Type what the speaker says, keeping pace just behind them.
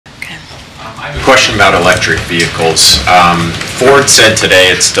I have a question about electric vehicles. Ford said today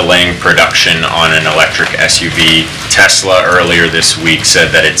it's delaying production on an electric SUV. Tesla earlier this week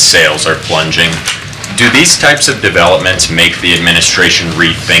said that its sales are plunging. Do these types of developments make the administration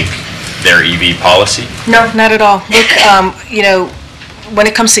rethink their EV policy? No, not at all. Look, when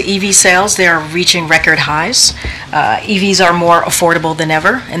it comes to EV sales, they're reaching record highs. EVs are more affordable than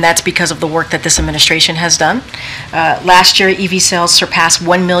ever, and that's because of the work that this administration has done. Last year, EV sales surpassed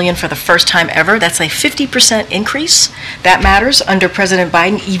 1 million for the first time ever. That's a 50% increase. That matters. Under President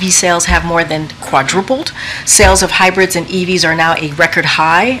Biden, EV sales have more than quadrupled. Sales of hybrids and EVs are now a record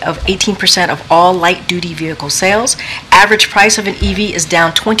high of 18% of all light-duty vehicle sales. Average price of an EV is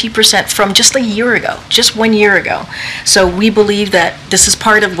down 20% from just a year ago, just 1 year ago. So we believe that this is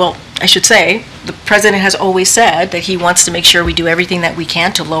part of, well, I should say, the president has always said that he wants to make sure we do everything that we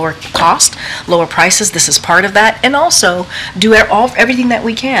can to lower cost, lower prices. This is part of that, and also do everything that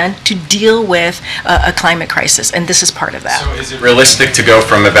we can to deal with a climate crisis, and this is part of that. So is it realistic to go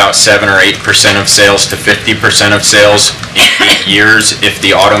from about 7 or 8% of sales to 50% of sales in 8 years if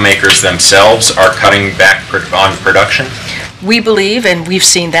the automakers themselves are cutting back on production? We believe, and we've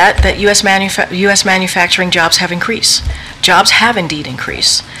seen that U.S. manufacturing jobs have increased. Jobs have indeed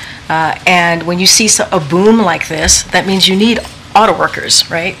increased. And when you see a boom like this, that means you need auto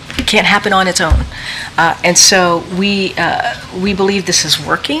workers, right? It can't happen on its own. And so we believe this is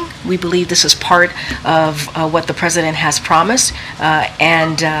working. We believe this is part of what the president has promised.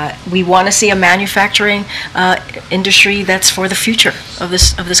 And we want to see a manufacturing industry that's for the future of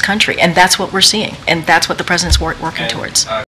this country. And that's what we're seeing. And that's what the president's working towards.